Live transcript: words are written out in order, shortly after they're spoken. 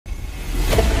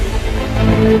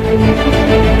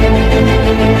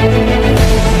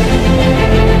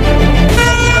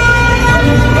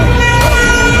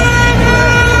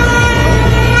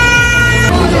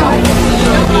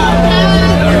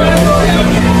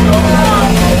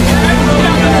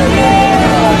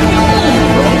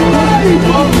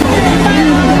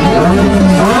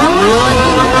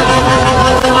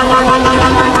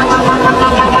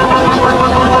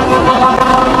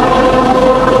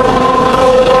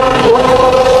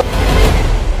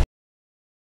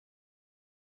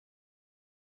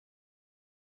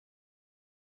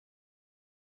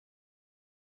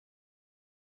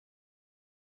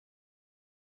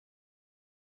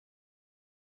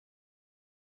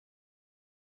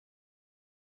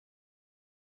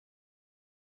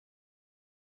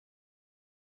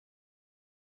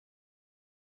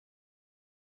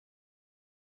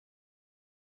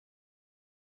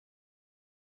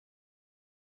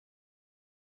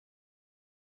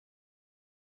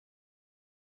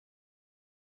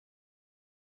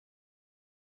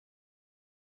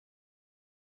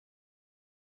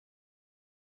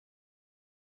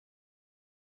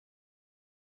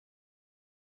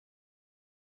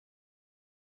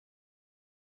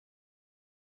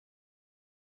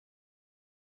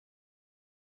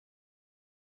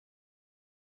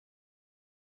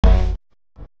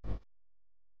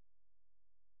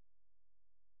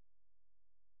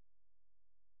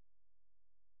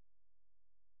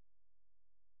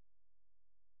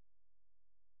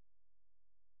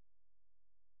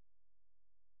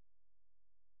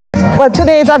Well,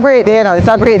 today is a great day, you know. It's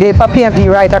a great day for PNP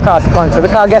right across the country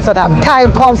because guess what?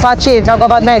 Time comes for change of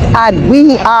government and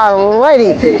we are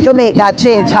ready to make that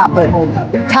change happen.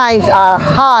 Times are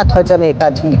hard for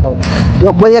Jamaican people.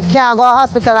 Look, when you can't go to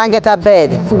hospital and get a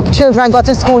bed, children go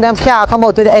to school, them can't come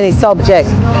out with any subject.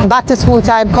 Back to school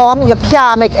time come, you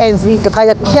can't make ends meet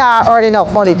because you can't earn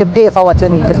enough money to pay for what you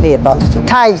need to pay for.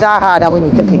 Times are hard and we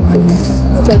need to pay for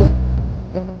it.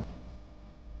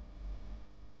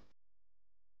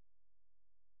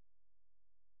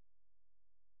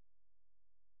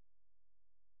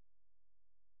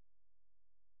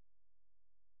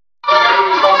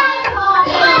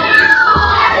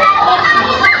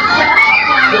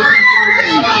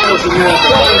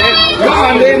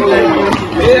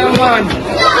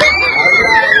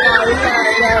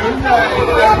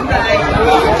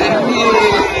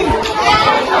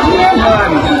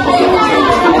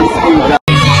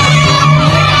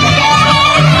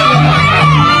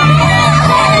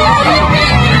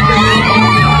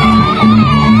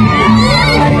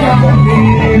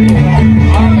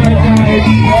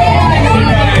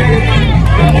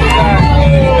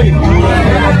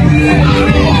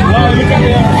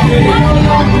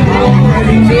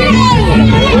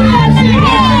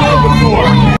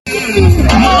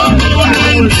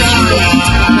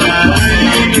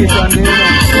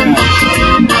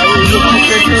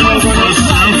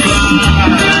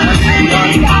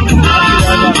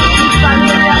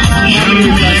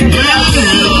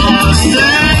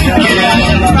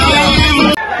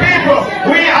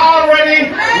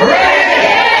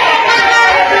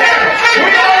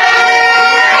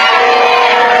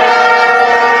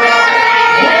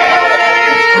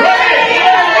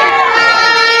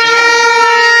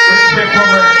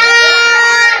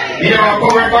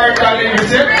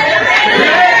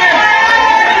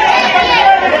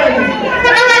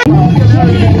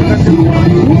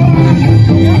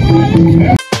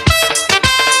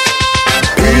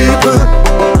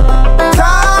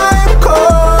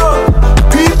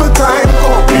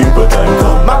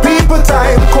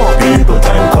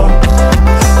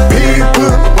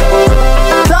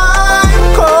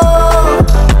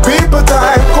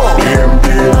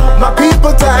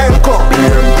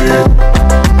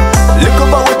 Look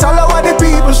about what all our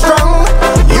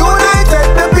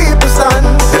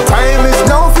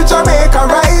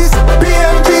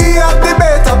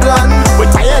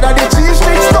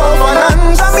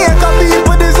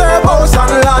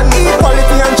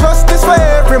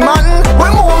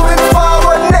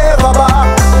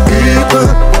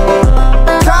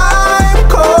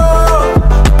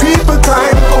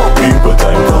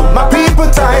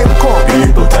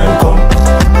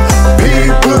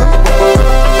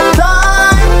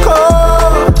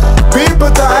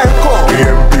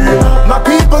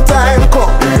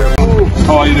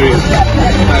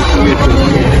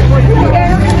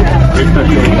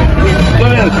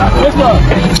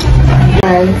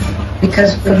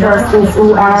the persons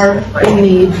who are in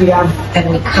need. We have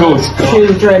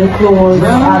children, clothes,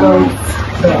 adults.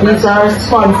 These are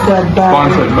sponsored by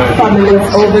families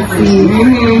overseas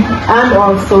and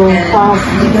also past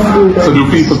students. So do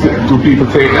people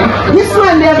take them? This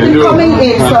one they have been coming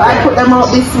in, so I put them out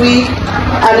this week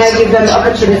and I give them the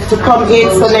opportunity to come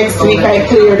in. So next week I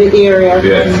clear the area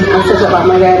and set up at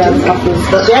my guidance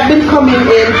office. But they have been coming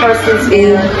in, persons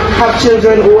who have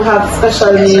children who have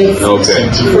special needs. Okay.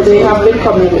 So they have been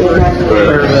coming in.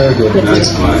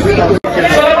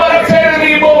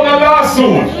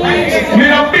 Soon. Me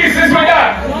no business with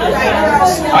that.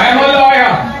 I am a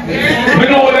lawyer. We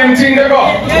know what them things they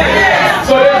go.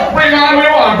 So they bring on what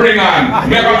you want, bring on.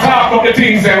 We have to talk up the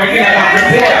things that we in that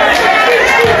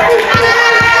report.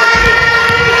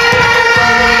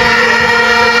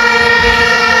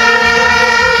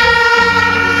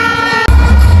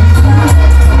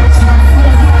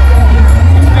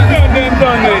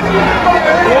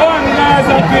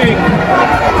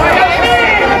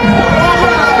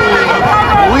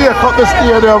 Up the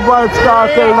stadium, Vibes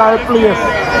Cartel night place.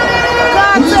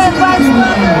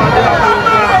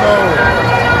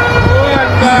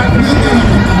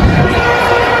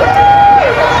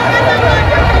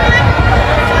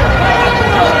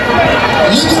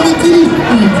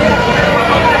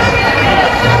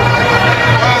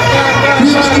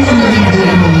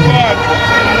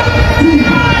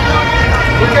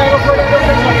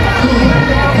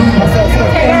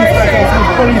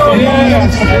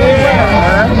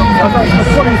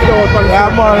 Yeah,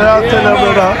 man, I'll tell you,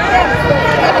 brother.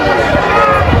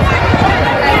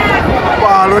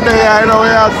 Well, I know what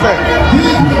you say.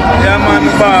 Yeah, man,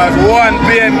 boss. 1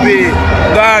 PNP,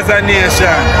 Gaza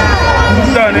Nation.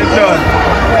 Done it, done.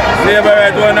 Labor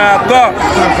right one now, go.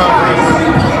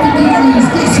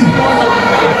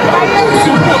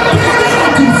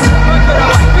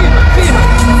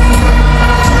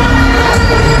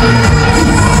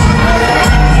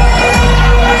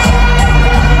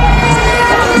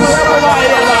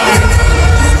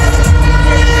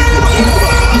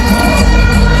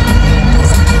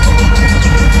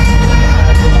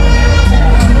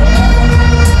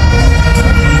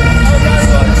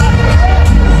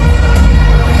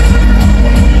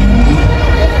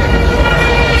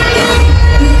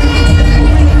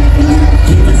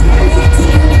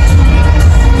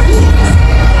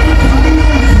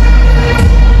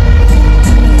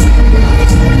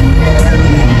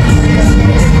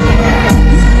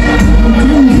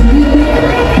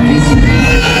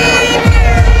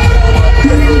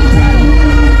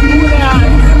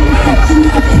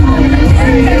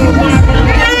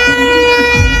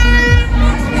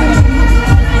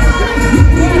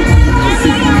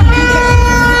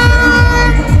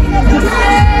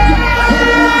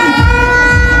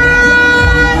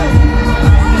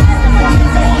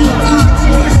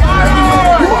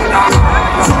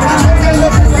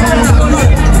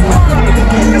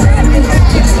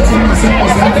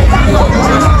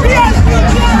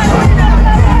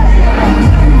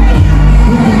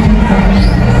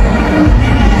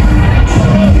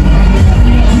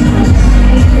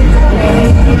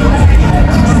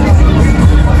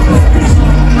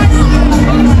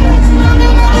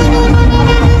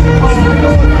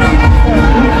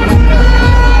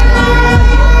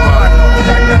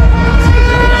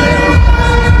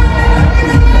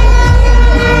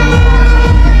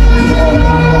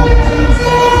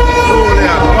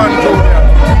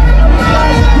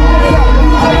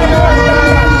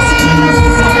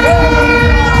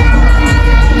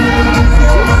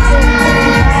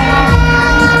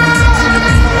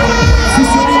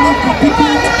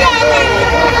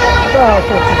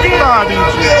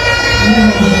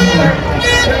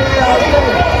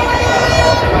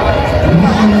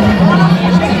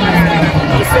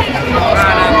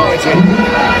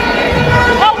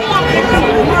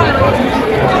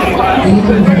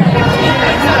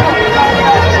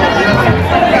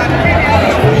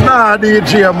 Nah,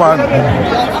 DJ, man.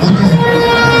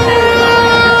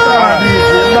 Nah,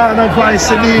 DJ. Nah, no voice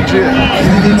DJ.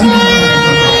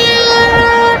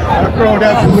 The crowd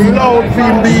has to be loud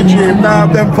for DJ. Nah,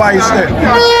 them voice there.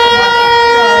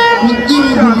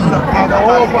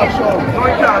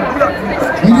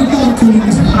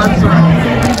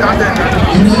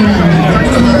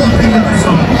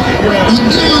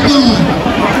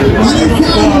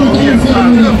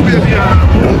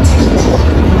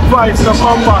 Vice to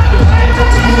come back.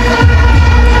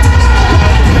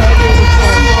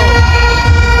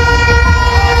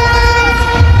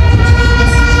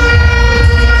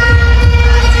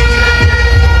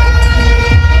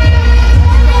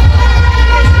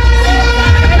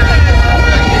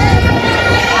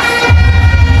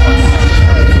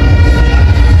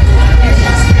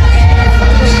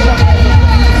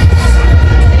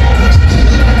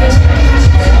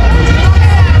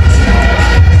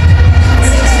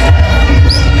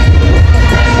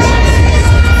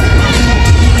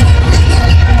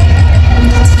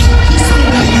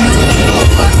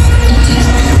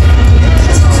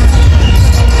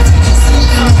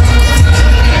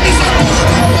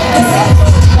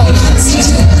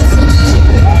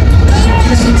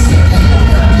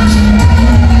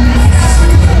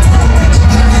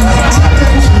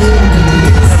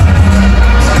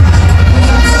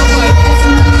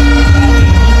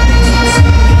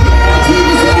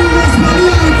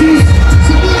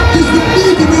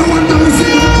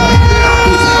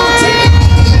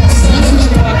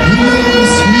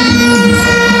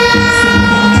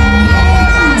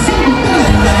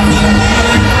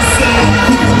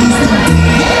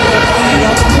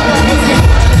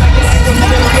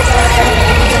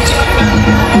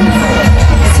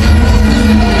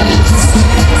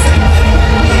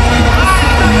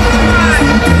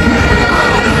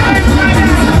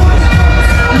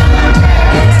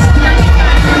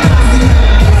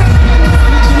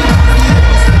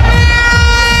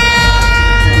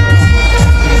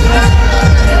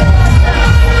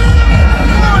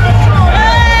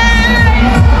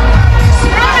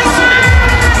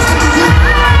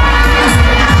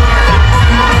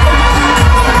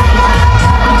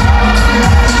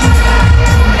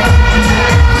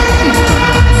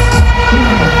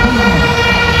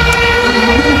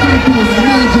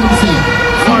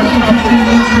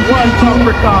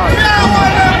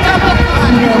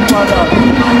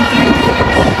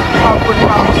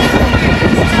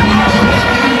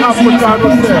 More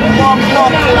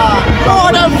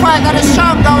than fight and the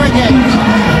stronger again.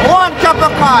 One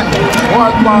Capricorn.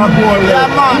 One markgolding. Yeah,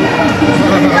 man.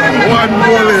 One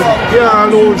bullet. Yeah,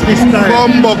 lose this time.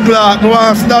 Bumbo clock,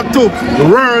 what's that took?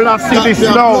 World of cities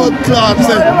now. World of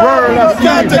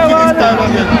cities.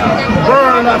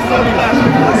 World of cities.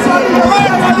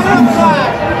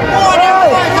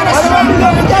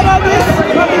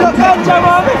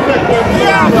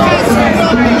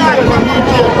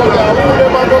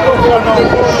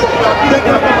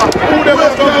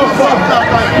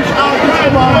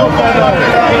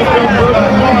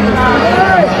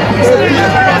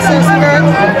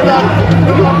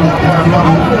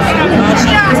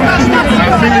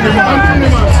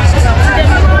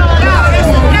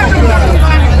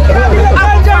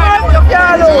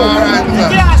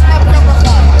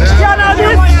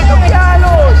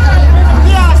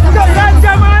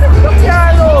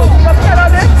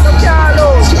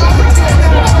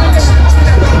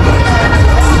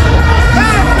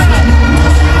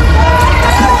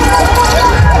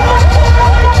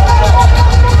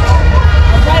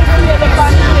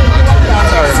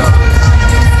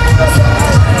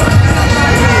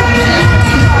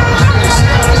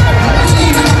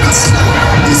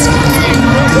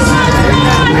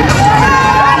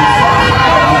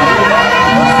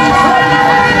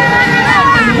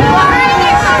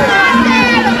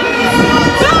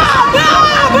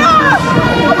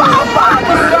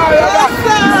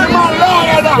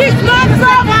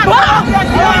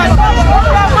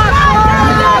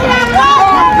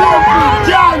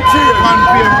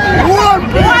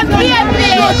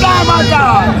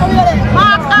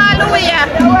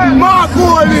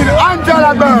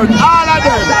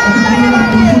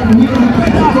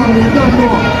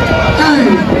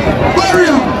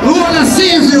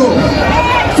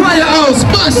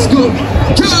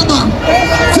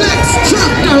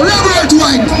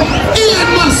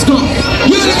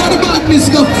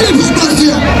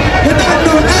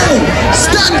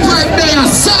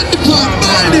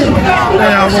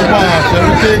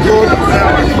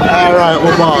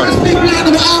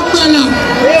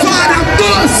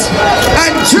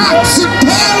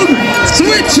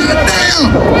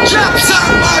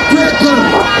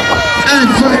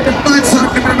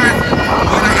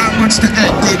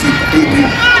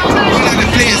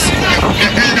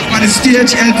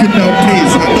 Stage helping now,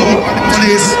 please. I don't want the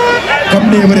police come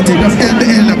near with the thing. Just help the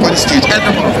end up on the stage. Help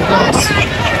them off, please.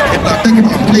 If not, take him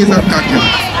off, please and thank you.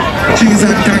 Please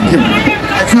and thank you.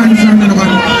 I find the family one.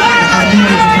 I need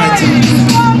you to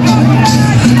fight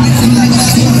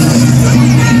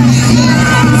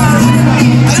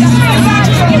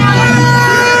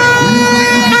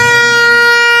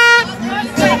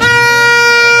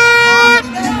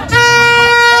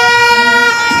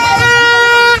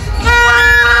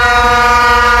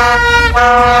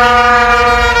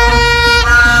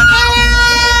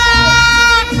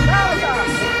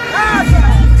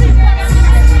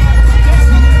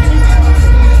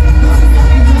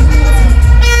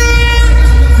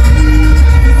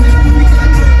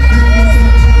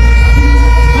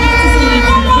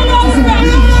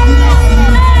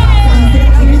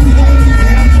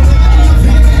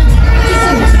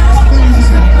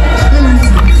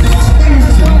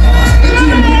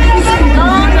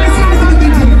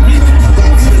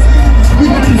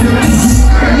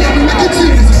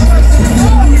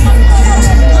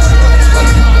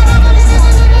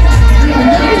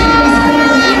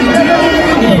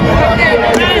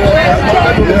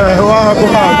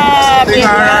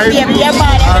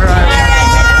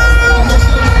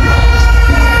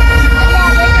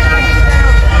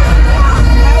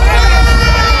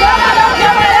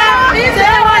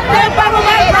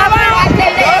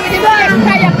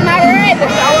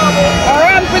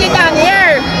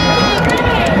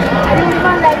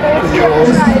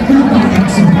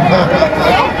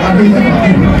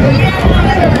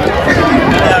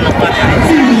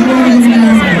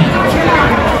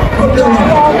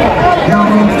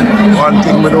One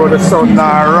thing we know, the sun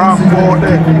now rock out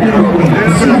there.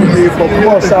 Some people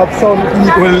must have some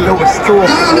people little stroke.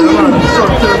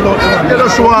 You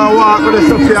just want to walk with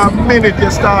this up for a minute,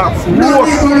 you start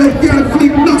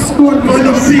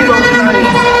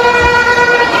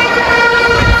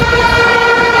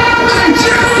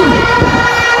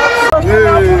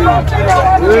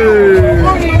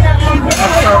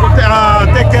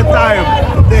take your time.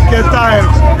 Take your time.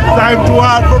 Time to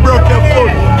hard for broken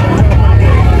foot.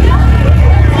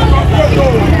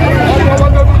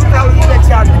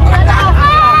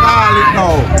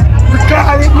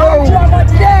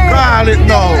 Call it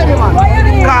now.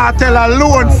 Cartel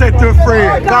alone set you free.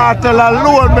 Cartel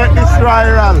alone make this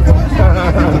viral.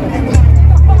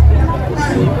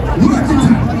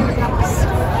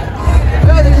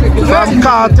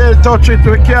 Cartel touch it,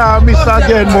 we can't miss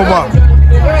again, mama.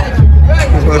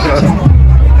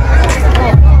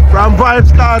 From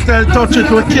Vibes Cartel touch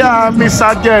it, we can't miss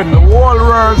again. The whole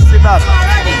world see that.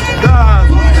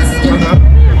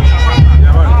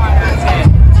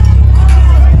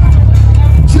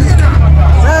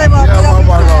 Yeah,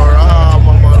 mama Laura.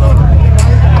 Mama Laura.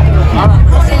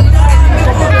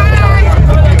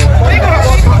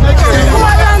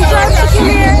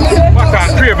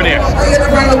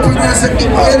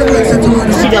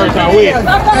 Cigarettes and wait.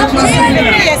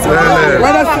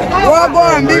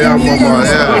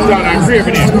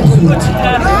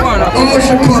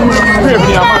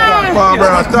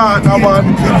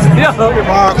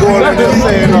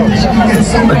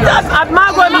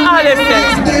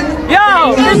 Yo,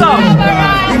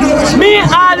 me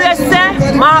always say,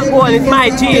 Mark Gold is my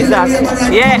Jesus.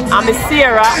 Yeah, I'm a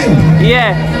Sarah.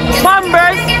 Yeah.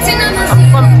 Bombers.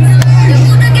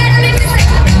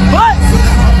 What?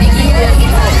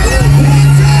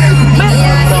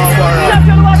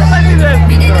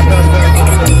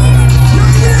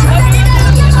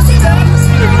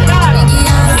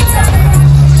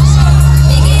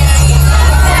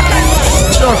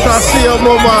 Just I see your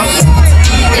mama.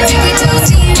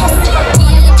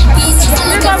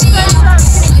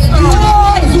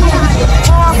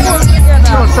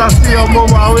 Just I see your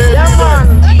mama. Where yeah, man.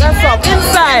 That's up.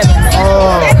 Inside.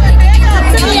 Oh.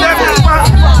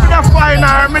 I find her,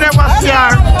 I never see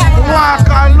her. Walk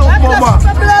and look, mama. I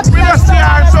never see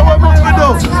her, so what must we do?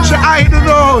 She hide the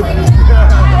road.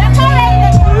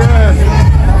 Yeah.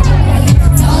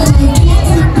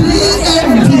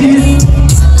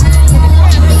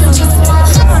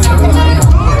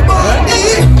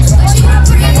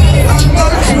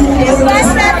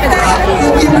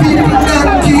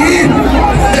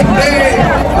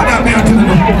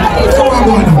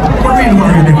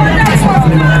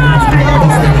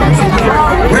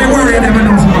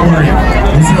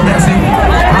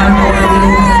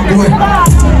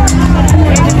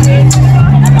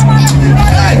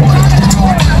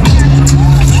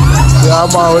 Yeah,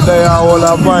 man, we're there all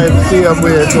our vibes same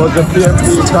way. It was the PNP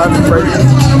conference,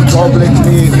 public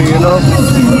meeting, you know.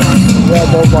 Yeah,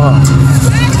 mama.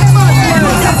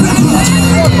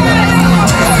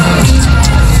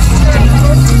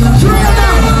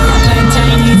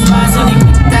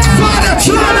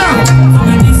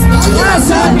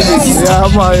 Yeah,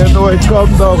 man, you know it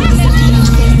come down.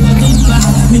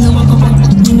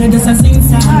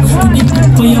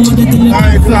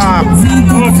 Nice laugh.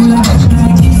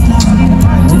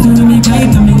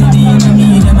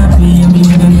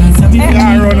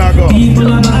 Yeah, run and go.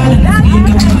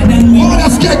 Oh,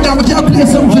 let's get down, we can play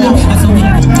some video.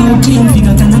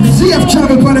 Safe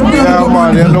travel for the ground. Yeah,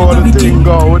 man, you know the thing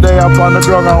go. We're there up on the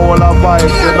ground and all our bikes,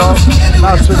 you know.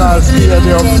 National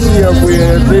Stadium, same way,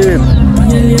 indeed.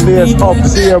 Place up,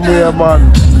 same way, man.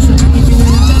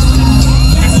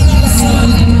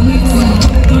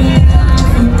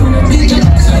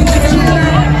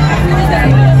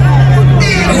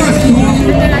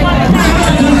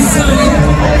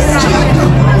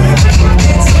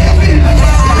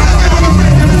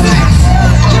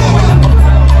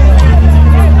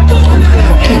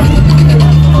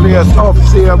 Place up,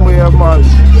 same way, man.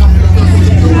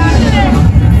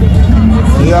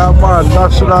 Yeah, man,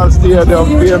 National Stadium,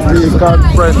 PNP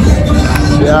Conference.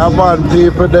 Yeah, man,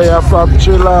 people there from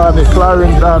Chilani,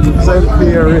 Clarendon, St.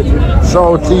 Mary,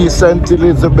 Southeast, St.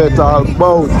 Elizabeth, all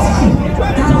both.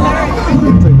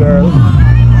 It's a girl.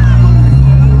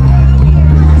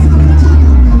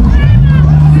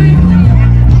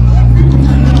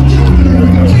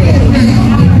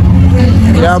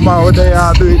 Yeah, man, what they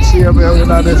are doing here, man, in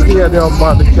the stadium,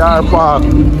 man, the car park,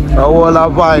 the whole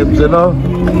of vibes, you know.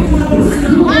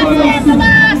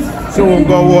 Soon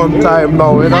go home time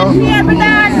now, you know. Yeah,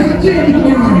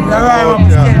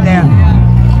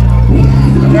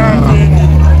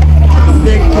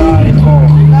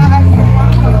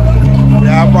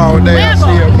 man, what they are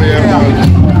here, man.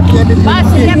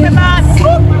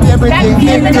 Everything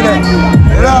came today.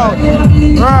 You know,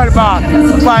 world back,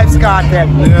 Vibes Cartel.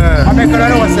 Yeah. I make it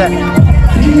know, say,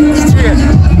 straight,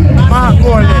 Mark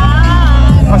Golding.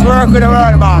 Let's work with the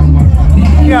world back.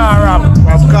 Yeah, rap.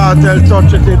 From Cartel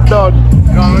touch it, it's done.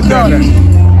 Done.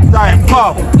 Time,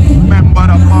 pop. Remember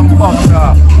the man pop,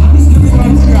 yeah.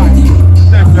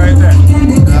 That's right there.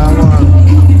 Yeah, man.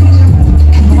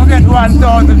 We get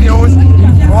 1,000 views,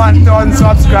 1,000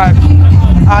 subscribe,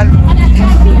 and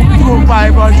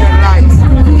 2,500 likes.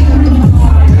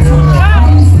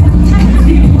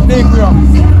 Big rock,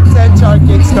 Central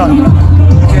Kingston,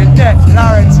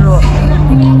 Lawrence Road.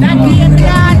 That is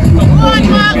that. One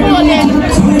Mark Golding,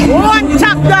 one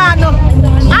Chuck down,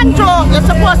 and stroke, you're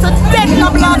supposed to take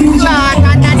your blood clot,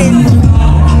 and that is.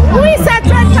 We said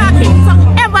dread talking, so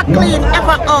ever clean,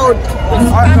 ever out.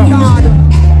 Thank God.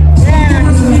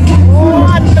 Yes.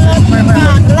 One blood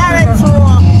clot, Larry's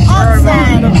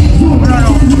outside.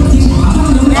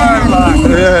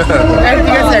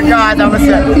 Anything you say, God, I will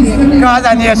say. God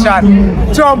and nation,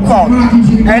 jump out.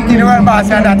 Anything the world boss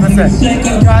and that will say.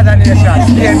 God and nation,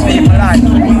 PNP for life.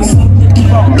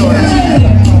 Fuck those.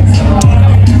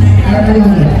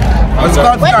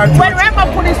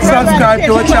 Subscribe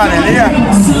to our channel, yeah.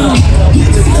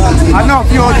 I know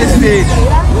if you on this page,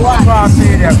 cross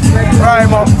media,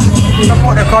 prime up,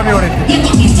 support the community.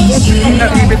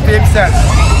 Don't keep it to himself.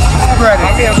 Spread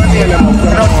it.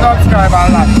 Don't subscribe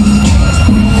and like.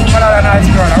 Another nice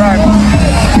girl, alright?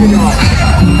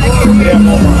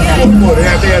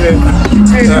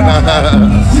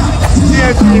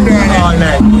 TFG girl. All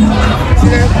night.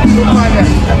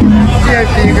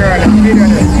 TFG girl.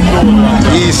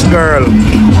 East girl.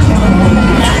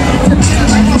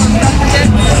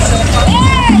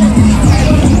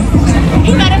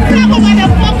 You gotta come over the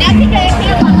fuck that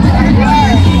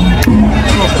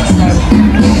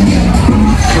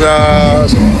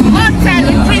outside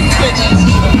with drinking.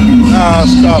 Ah,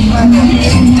 stop.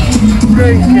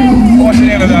 What's the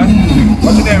name of that?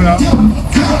 What's the name of that?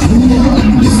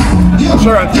 I'm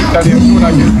sure I think that you're soon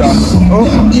against that. Oh,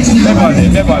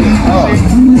 never. Oh.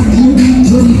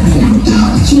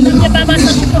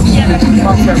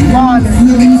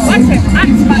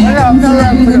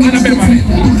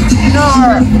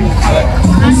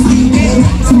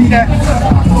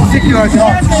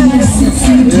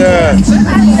 Yeah.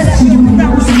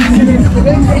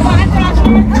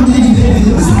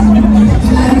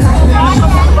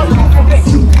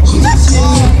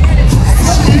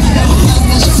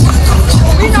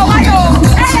 We know I know.